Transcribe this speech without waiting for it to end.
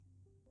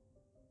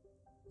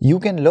You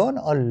can learn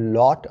a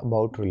lot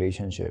about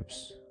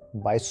relationships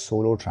by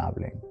solo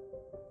traveling.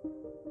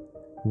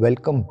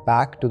 Welcome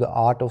back to the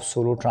Art of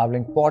Solo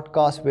Traveling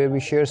podcast, where we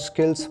share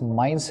skills,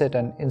 mindset,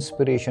 and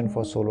inspiration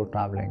for solo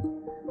traveling.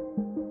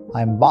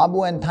 I'm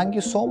Babu, and thank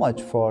you so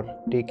much for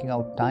taking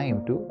out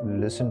time to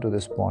listen to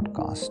this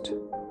podcast.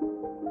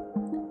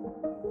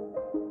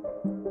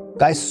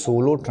 Guys,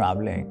 solo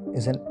traveling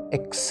is an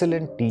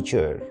excellent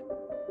teacher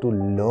to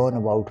learn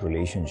about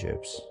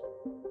relationships,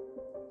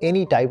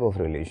 any type of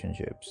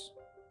relationships.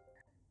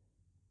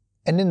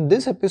 And in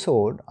this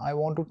episode, I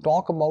want to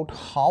talk about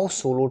how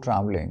solo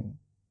traveling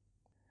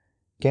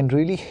can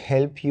really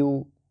help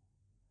you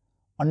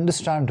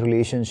understand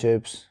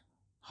relationships,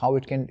 how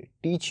it can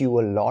teach you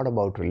a lot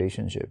about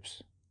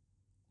relationships.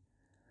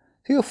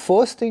 See, the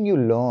first thing you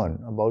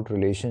learn about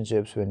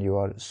relationships when you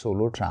are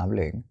solo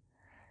traveling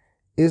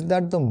is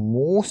that the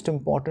most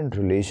important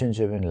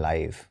relationship in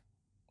life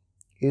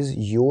is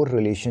your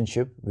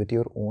relationship with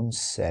your own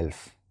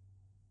self.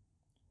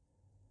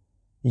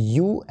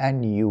 You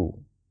and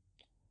you.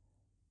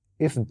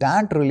 If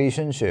that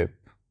relationship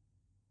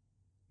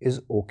is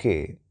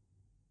okay,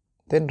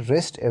 then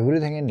rest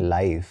everything in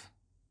life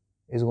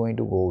is going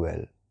to go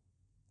well.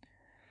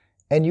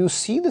 And you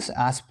see this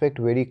aspect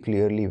very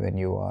clearly when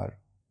you are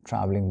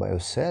traveling by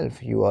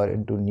yourself. You are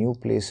into new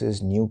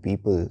places, new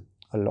people.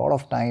 A lot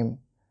of time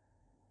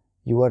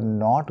you are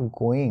not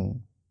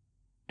going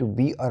to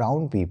be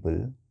around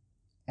people,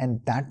 and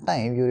that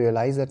time you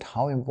realize that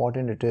how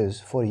important it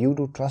is for you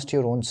to trust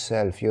your own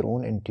self, your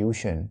own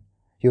intuition,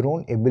 your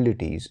own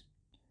abilities.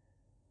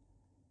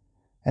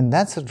 And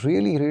that's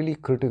really, really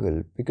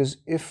critical, because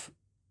if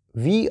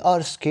we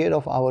are scared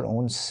of our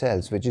own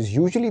selves, which is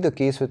usually the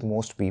case with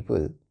most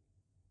people,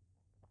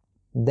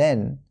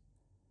 then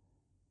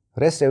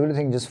rest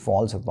everything just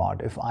falls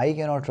apart. If I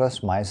cannot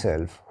trust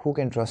myself, who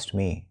can trust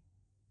me?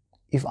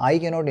 If I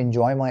cannot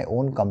enjoy my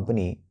own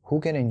company, who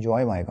can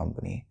enjoy my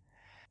company?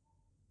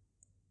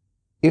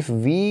 If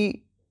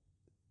we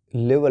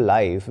live a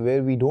life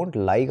where we don't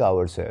like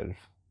ourselves,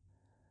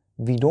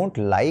 we don't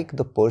like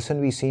the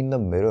person we see in the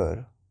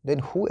mirror, then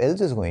who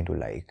else is going to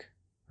like,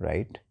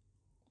 right?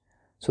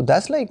 So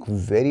that's like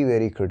very,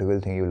 very critical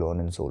thing you learn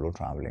in solo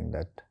traveling,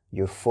 that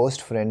your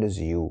first friend is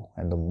you,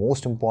 and the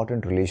most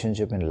important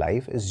relationship in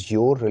life is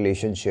your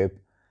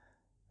relationship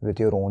with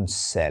your own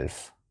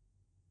self.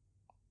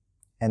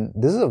 And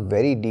this is a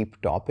very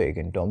deep topic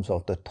in terms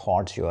of the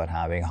thoughts you are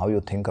having, how you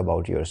think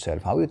about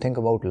yourself, how you think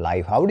about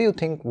life, how do you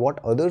think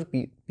what other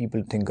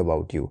people think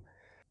about you.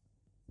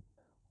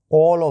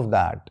 All of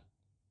that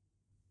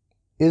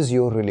is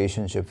your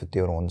relationship with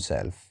your own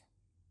self.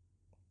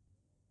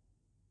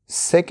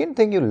 Second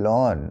thing you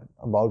learn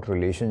about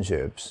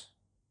relationships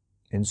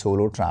in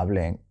solo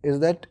traveling is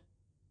that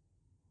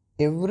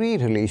every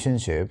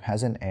relationship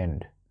has an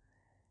end,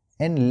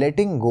 and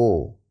letting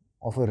go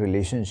of a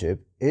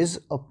relationship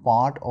is a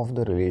part of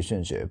the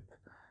relationship,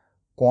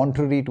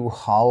 contrary to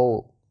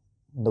how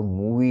the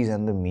movies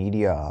and the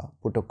media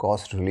put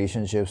across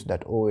relationships,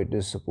 that it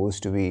is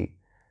supposed to be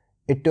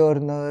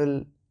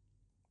eternal,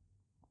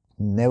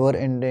 never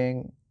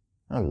ending,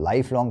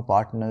 lifelong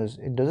partners.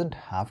 It doesn't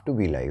have to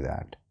be like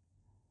that.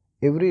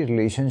 Every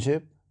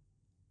relationship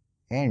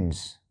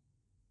ends,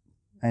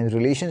 and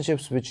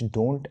relationships which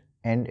don't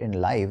end in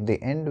life, they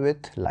end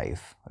with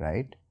life,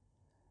 right?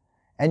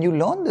 And you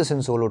learn this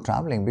in solo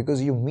traveling because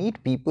you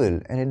meet people,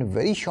 and in a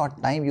very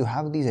short time you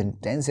have these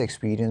intense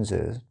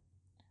experiences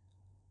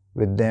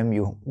with them.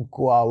 You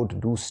go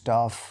out, do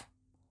stuff,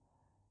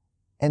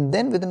 and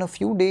then within a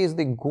few days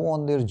they go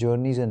on their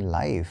journeys in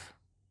life.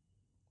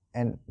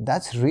 And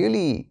that's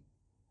really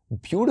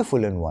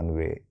beautiful in one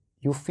way.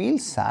 You feel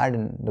sad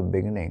in the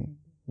beginning,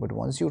 but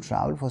once you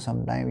travel for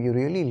some time, you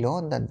really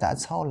learn that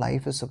that's how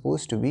life is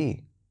supposed to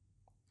be.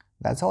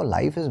 That's how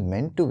life is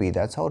meant to be.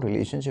 That's how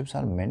relationships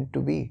are meant to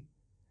be.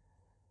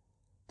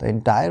 The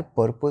entire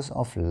purpose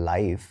of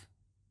life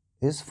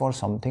is for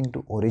something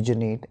to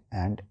originate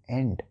and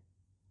end.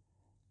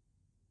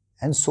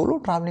 And solo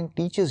traveling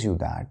teaches you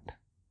that.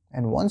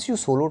 And once you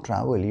solo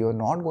travel, you are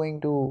not going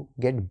to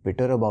get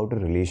bitter about a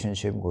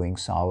relationship going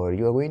sour.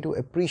 You are going to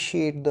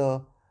appreciate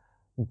the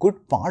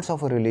good parts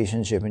of a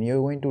relationship, and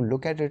you're going to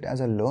look at it as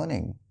a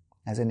learning,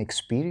 as an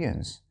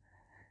experience.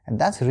 And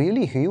that's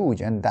really huge,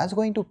 and that's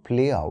going to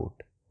play out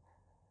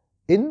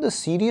in the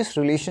serious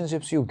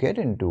relationships you get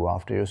into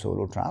after your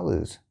solo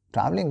travels.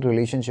 Traveling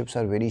relationships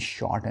are very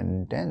short and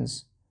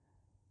intense.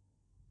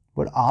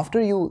 But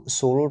after you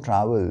solo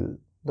travel,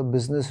 the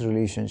business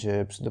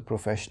relationships, the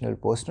professional,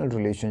 personal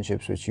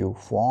relationships which you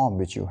form,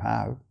 which you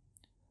have,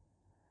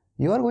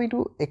 you are going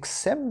to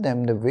accept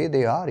them the way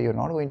they are. You're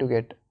not going to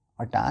get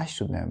attached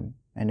to them.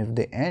 And if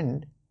they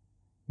end,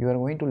 you are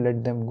going to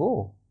let them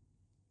go.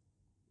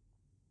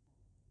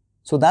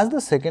 So that's the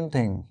second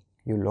thing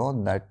you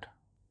learn, that.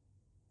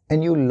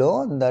 And you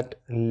learn that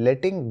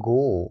letting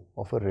go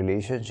of a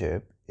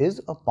relationship is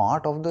a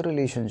part of the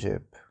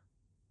relationship.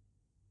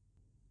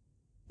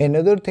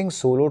 Another thing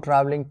solo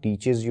traveling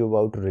teaches you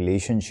about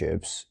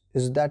relationships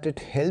is that it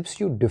helps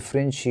you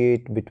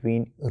differentiate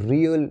between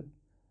real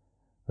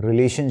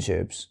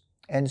relationships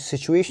and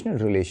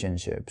situational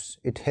relationships.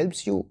 It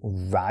helps you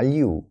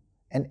value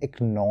and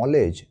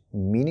acknowledge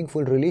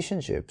meaningful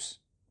relationships.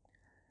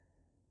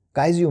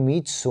 Guys, you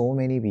meet so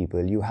many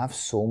people, you have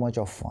so much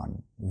of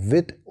fun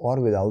with or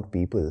without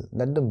people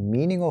that the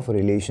meaning of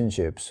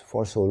relationships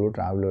for solo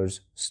travelers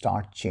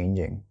start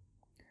changing.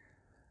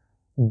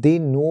 They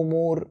no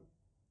more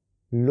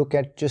look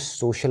at just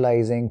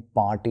socializing,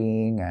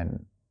 partying,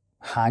 and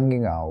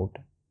hanging out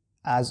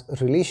as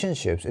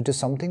relationships. It is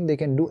something they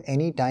can do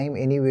anytime,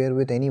 anywhere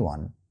with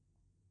anyone,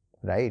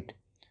 right?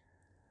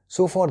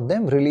 So for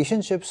them,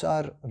 relationships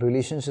are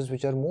relationships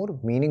which are more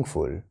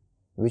meaningful,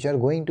 which are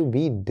going to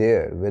be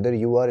there whether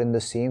you are in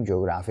the same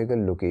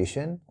geographical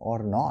location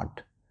or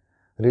not.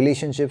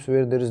 Relationships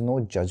where there is no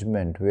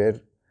judgment, where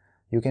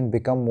you can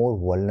become more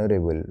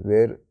vulnerable,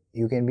 where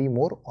you can be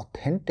more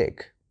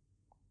authentic.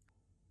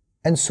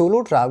 And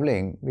solo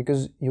traveling,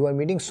 because you are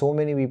meeting so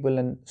many people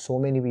and so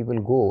many people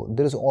go,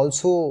 there is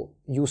also,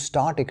 you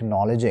start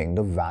acknowledging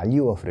the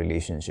value of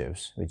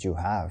relationships which you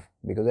have.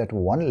 Because at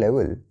one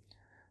level,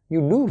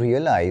 you do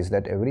realize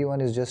that everyone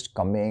is just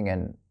coming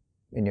and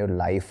in your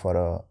life for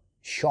a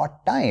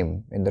short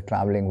time in the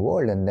traveling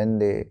world, and then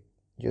they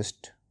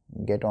just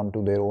get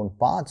onto their own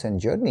paths and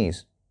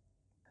journeys.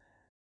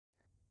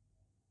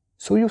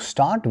 So you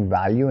start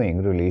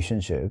valuing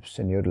relationships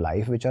in your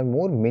life which are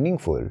more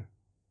meaningful.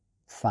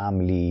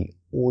 Family,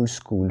 old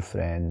school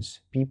friends,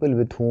 people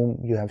with whom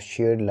you have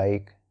shared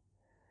like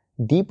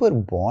deeper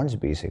bonds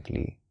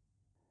basically.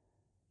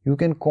 You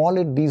can call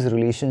it these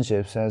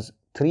relationships as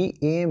 3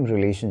 AM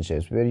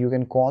relationships, where you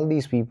can call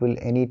these people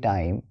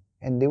anytime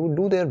and they would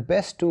do their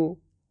best to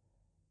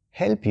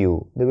help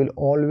you. They will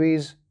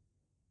always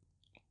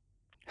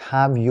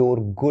have your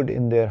good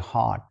in their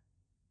heart.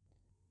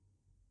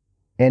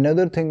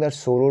 Another thing that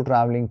solo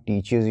traveling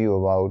teaches you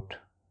about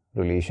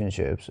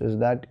relationships is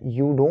that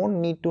you don't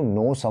need to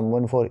know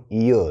someone for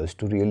years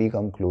to really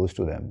come close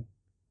to them.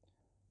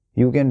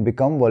 You can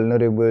become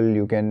vulnerable,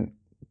 you can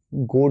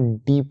go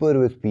deeper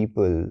with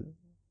people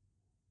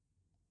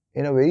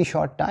in a very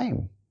short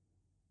time.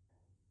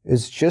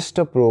 It's just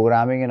a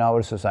programming in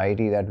our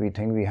society that we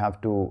think we have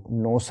to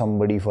know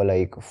somebody for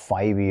like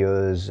 5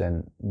 years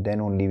and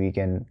then only we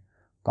can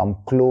come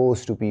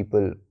close to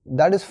people.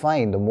 That is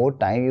fine. The more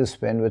time you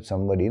spend with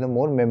somebody, the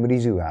more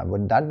memories you have.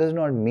 But that does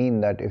not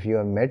mean that if you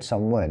have met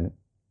someone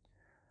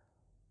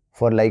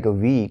for like a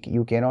week,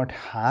 you cannot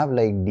have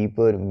like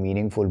deeper,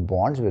 meaningful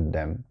bonds with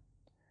them.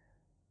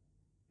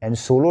 And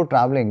solo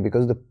traveling,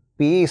 because the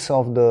pace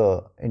of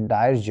the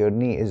entire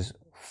journey is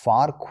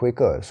far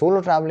quicker.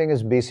 Solo traveling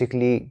is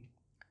basically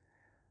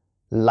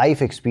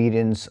life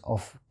experience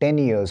of 10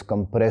 years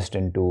compressed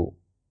into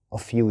a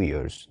few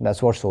years.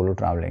 That's what solo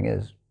traveling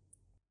is.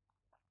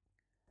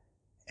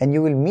 And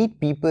you will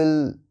meet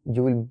people,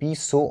 you will be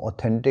so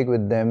authentic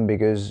with them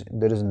because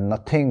there is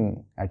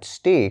nothing at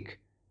stake,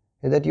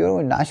 that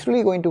you're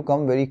naturally going to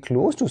come very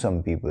close to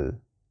some people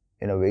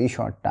in a very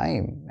short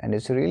time. And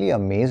it's really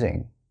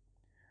amazing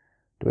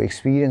to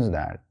experience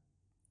that.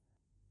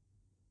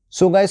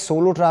 So guys,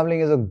 solo traveling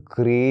is a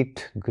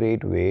great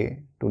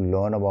way to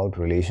learn about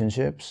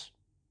relationships.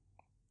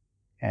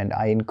 And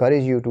I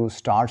encourage you to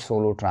start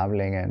solo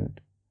traveling and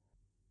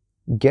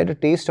get a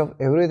taste of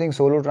everything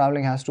solo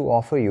traveling has to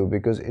offer you,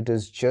 because it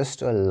is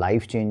just a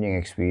life-changing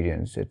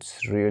experience.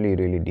 It's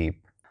really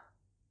deep.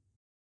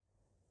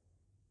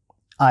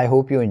 I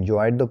hope you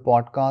enjoyed the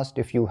podcast.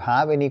 If you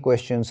have any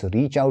questions,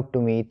 reach out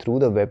to me through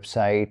the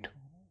website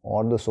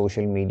or the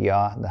social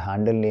media. The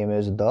handle name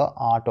is The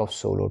Art of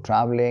Solo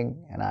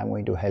Traveling, and I'm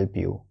going to help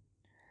you.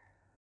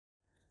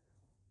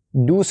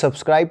 Do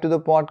subscribe to the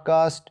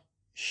podcast,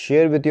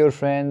 share with your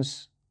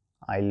friends.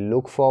 I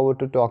look forward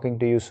to talking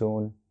to you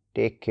soon.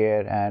 Take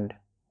care and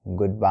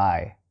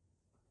goodbye.